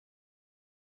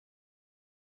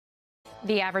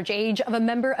The average age of a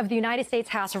member of the United States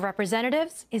House of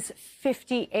Representatives is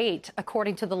 58,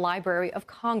 according to the Library of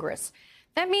Congress.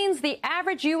 That means the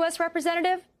average U.S.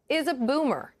 representative is a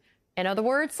boomer. In other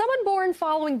words, someone born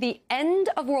following the end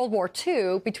of World War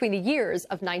II between the years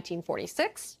of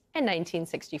 1946 and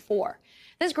 1964.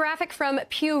 This graphic from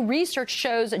Pew Research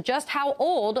shows just how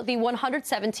old the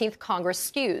 117th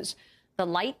Congress skews. The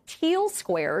light teal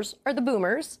squares are the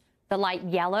boomers. The light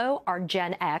yellow are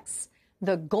Gen X.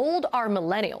 The gold are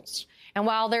millennials. And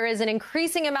while there is an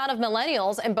increasing amount of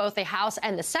millennials in both the House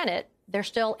and the Senate, there's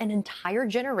still an entire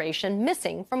generation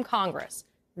missing from Congress.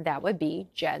 That would be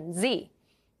Gen Z,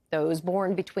 those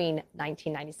born between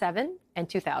 1997 and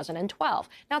 2012.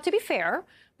 Now, to be fair,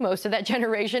 most of that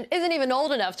generation isn't even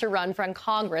old enough to run for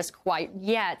Congress quite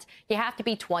yet. You have to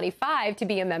be 25 to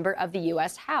be a member of the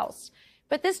U.S. House.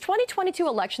 But this 2022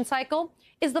 election cycle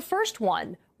is the first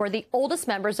one where the oldest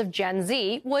members of Gen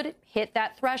Z would hit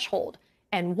that threshold.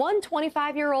 And one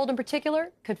 25-year-old in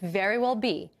particular could very well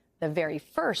be the very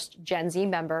first Gen Z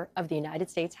member of the United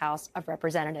States House of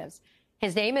Representatives.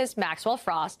 His name is Maxwell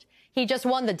Frost. He just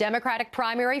won the Democratic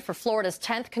primary for Florida's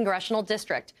 10th congressional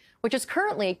district, which is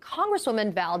currently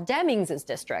Congresswoman Val Demings'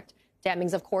 district.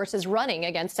 Demings, of course, is running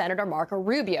against Senator Marco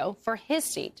Rubio for his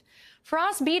seat.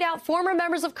 Frost beat out former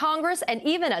members of Congress and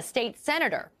even a state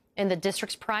senator in the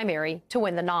district's primary to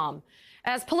win the nom.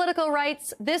 As Politico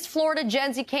writes, this Florida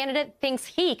Gen Z candidate thinks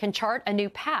he can chart a new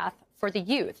path for the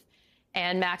youth.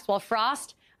 And Maxwell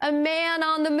Frost, a man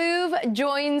on the move,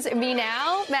 joins me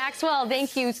now. Maxwell,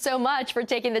 thank you so much for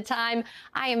taking the time.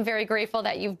 I am very grateful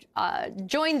that you've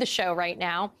joined the show right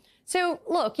now. So,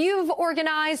 look, you've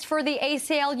organized for the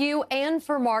ACLU and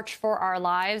for March for Our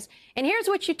Lives. And here's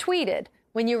what you tweeted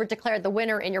when you were declared the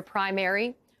winner in your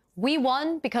primary. We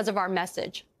won because of our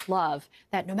message, love,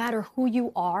 that no matter who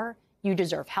you are, you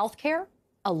deserve health care,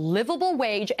 a livable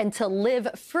wage, and to live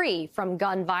free from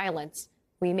gun violence.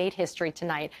 We made history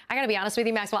tonight. I got to be honest with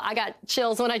you, Maxwell, I got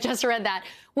chills when I just read that.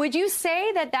 Would you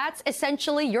say that that's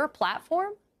essentially your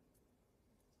platform?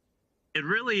 It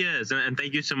really is. And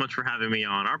thank you so much for having me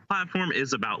on. Our platform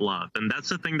is about love. And that's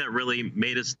the thing that really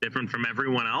made us different from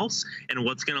everyone else and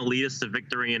what's going to lead us to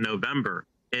victory in November.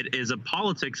 It is a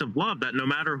politics of love that no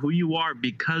matter who you are,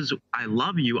 because I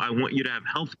love you, I want you to have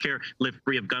health care, live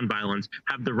free of gun violence,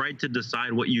 have the right to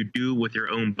decide what you do with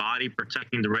your own body,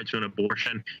 protecting the right to an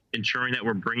abortion, ensuring that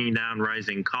we're bringing down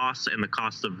rising costs and the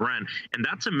cost of rent. And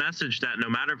that's a message that no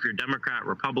matter if you're Democrat,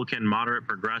 Republican, moderate,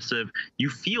 progressive, you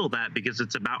feel that because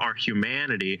it's about our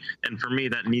humanity. And for me,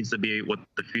 that needs to be what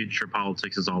the future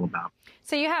politics is all about.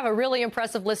 So you have a really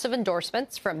impressive list of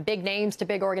endorsements from big names to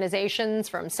big organizations,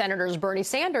 from Senators Bernie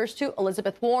Sanders to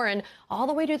Elizabeth Warren, all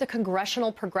the way to the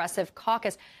Congressional Progressive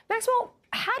Caucus. Maxwell,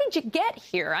 how did you get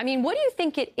here? I mean, what do you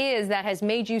think it is that has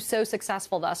made you so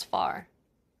successful thus far?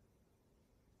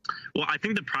 Well, I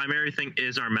think the primary thing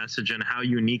is our message and how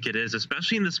unique it is,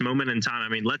 especially in this moment in time. I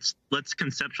mean, let's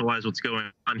conceptualize what's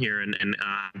going on here and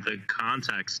the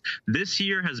context. This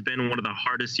year has been one of the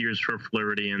hardest years for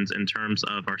Floridians in terms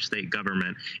of our state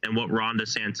government and what Ron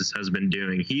DeSantis has been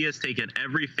doing. He has taken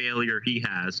every failure he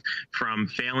has, from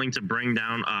failing to bring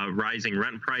down rising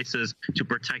rent prices to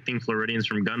protecting Floridians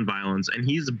from gun violence, and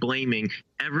he's blaming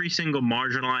every single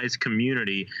marginalized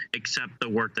community except the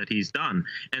work that he's done.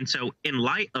 And so in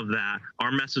light of that,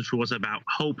 our message was about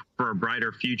hope for a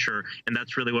brighter future, and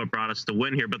that's really what brought us to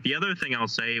win here. But the other thing I'll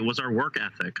say was our work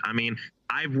ethic. I mean,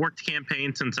 I've worked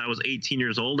campaigns since I was 18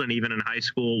 years old, and even in high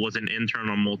school was an intern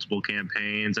on multiple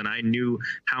campaigns, and I knew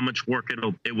how much work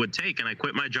it would take. And I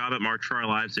quit my job at March for Our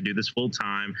Lives to do this full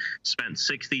time, spent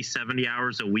 60, 70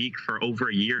 hours a week for over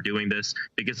a year doing this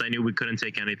because I knew we couldn't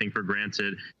take anything for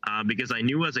granted, because I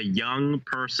knew as a young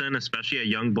person, especially a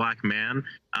young black man,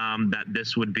 that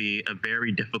this would be a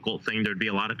very difficult thing. There'd be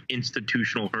a lot of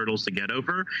institutional hurdles to get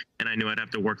over, and I knew I'd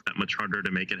have to work that much harder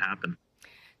to make it happen.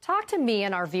 Talk to me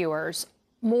and our viewers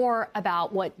more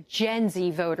about what Gen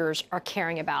Z voters are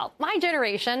caring about. My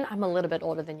generation, I'm a little bit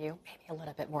older than you, maybe a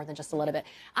little bit more than just a little bit.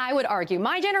 I would argue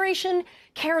my generation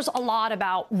cares a lot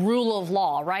about rule of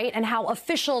law, right? And how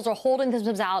officials are holding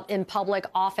themselves out in public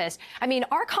office. I mean,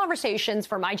 our conversations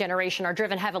for my generation are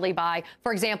driven heavily by,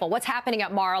 for example, what's happening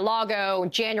at Mar-a-Lago,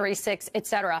 January 6th, et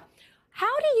cetera.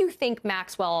 How do you think,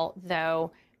 Maxwell,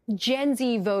 though, Gen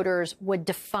Z voters would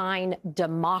define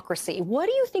democracy? What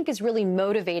do you think is really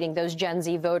motivating those Gen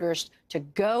Z voters to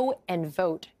go and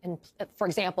vote, for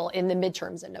example, in the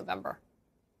midterms in November?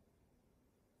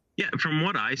 Yeah, from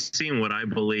what I see and what I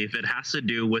believe, it has to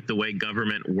do with the way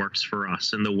government works for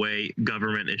us and the way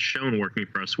government is shown working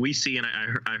for us. We see, and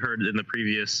I heard in the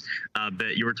previous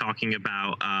bit, you were talking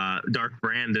about Dark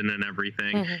Brandon and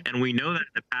everything. And we know that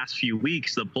in the past few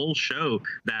weeks, the polls show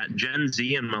that Gen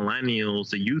Z and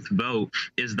millennials, the youth vote,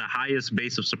 is the highest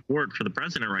base of support for the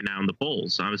president right now in the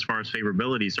polls as far as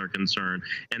favorabilities are concerned.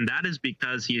 And that is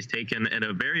because he has taken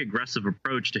a very aggressive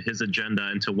approach to his agenda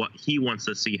and to what he wants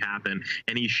to see happen.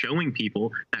 And he's showing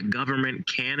people that government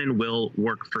can and will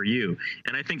work for you.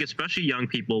 And I think especially young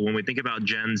people, when we think about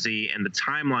Gen Z and the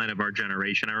timeline of our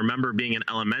generation, I remember being in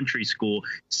elementary school,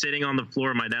 sitting on the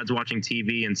floor, my dad's watching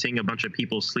TV and seeing a bunch of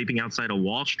people sleeping outside of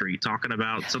Wall Street talking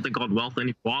about something called wealth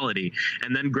inequality,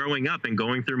 and then growing up and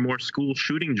going through more school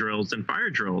shooting drills and fire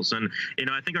drills. And, you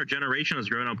know, I think our generation has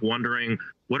grown up wondering,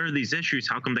 what are these issues?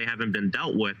 How come they haven't been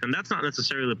dealt with? And that's not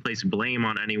necessarily to place blame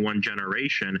on any one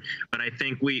generation, but I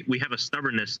think we have a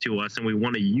stubbornness to us, and we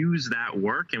want to use that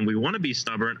work, and we want to be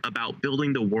stubborn about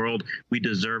building the world we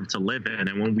deserve to live in.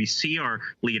 And when we see our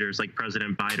leaders like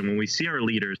President Biden, when we see our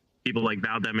leaders, people like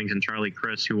Val Demings and Charlie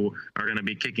Crist, who are going to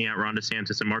be kicking out Ron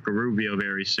DeSantis and Marco Rubio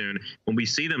very soon, when we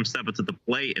see them step up to the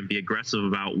plate and be aggressive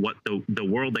about what the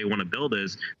world they want to build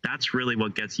is, that's really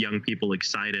what gets young people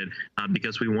excited,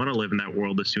 because we want to live in that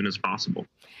world as soon as possible.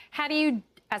 How do you,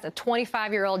 as a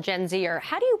 25-year-old Gen Zer,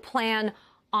 how do you plan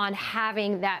on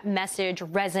having that message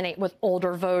resonate with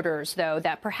older voters, though,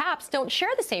 that perhaps don't share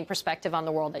the same perspective on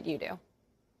the world that you do?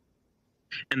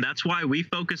 And that's why we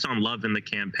focus on love in the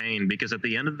campaign, because at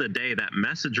the end of the day, that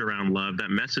message around love, that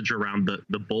message around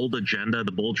the bold agenda,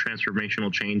 the bold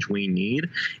transformational change we need,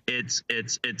 it's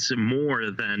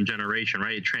more than generation,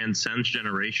 right? It transcends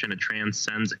generation, it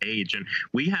transcends age. And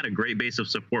we had a great base of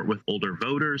support with older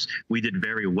voters. We did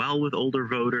very well with older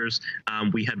voters.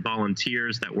 We had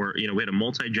volunteers that were, you know, we had a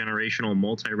multi-generational,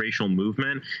 multiracial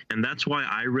movement. And that's why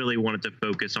I really wanted to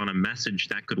focus on a message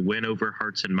that could win over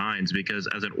hearts and minds, because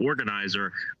as an organizer,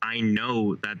 I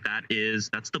know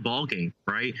that's the ball game,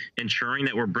 right? Ensuring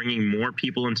that we're bringing more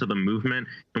people into the movement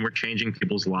and we're changing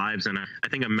people's lives. And I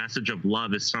think a message of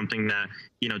love is something that,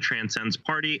 you know, transcends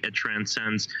party, it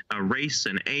transcends race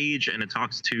and age, and it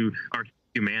talks to our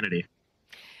humanity.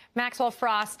 Maxwell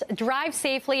Frost, drive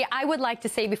safely. I would like to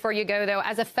say before you go, though,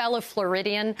 as a fellow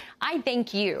Floridian, I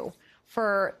thank you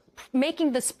for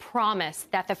making this promise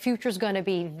that the future is going to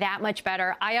be that much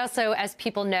better. I also, as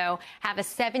people know, have a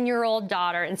 7-year-old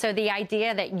daughter. And so the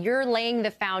idea that you're laying the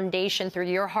foundation through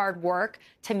your hard work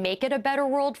to make it a better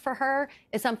world for her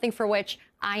is something for which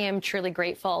I am truly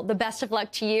grateful. The best of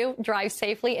luck to you. Drive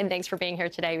safely. And thanks for being here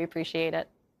today. We appreciate it.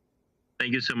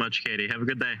 Thank you so much, Katie. Have a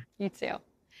good day. You too.